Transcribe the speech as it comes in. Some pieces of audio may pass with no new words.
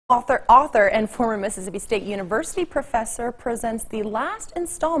Author and former Mississippi State University professor presents the last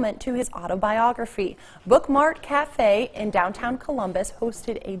installment to his autobiography. Bookmart Cafe in downtown Columbus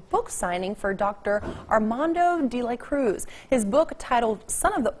hosted a book signing for Dr. Armando de la Cruz. His book, titled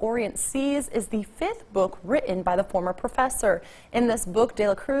Son of the Orient Seas, is the fifth book written by the former professor. In this book, de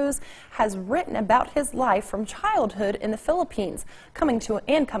la Cruz has written about his life from childhood in the Philippines, coming to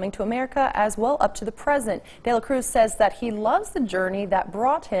America, as well up to the present. De la Cruz says that he loves the journey that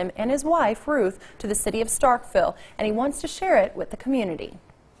brought him and his wife, Ruth, to the city of Starkville, and he wants to share it with the community.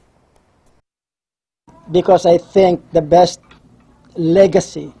 Because I think the best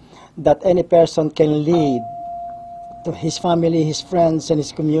legacy that any person can leave to his family, his friends, and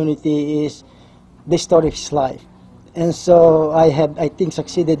his community is the story of his life. And so I think,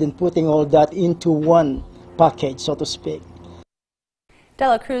 succeeded in putting all that into one package, so to speak. De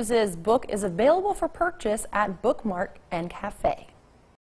la Cruz's book is available for purchase at Bookmart and Cafe.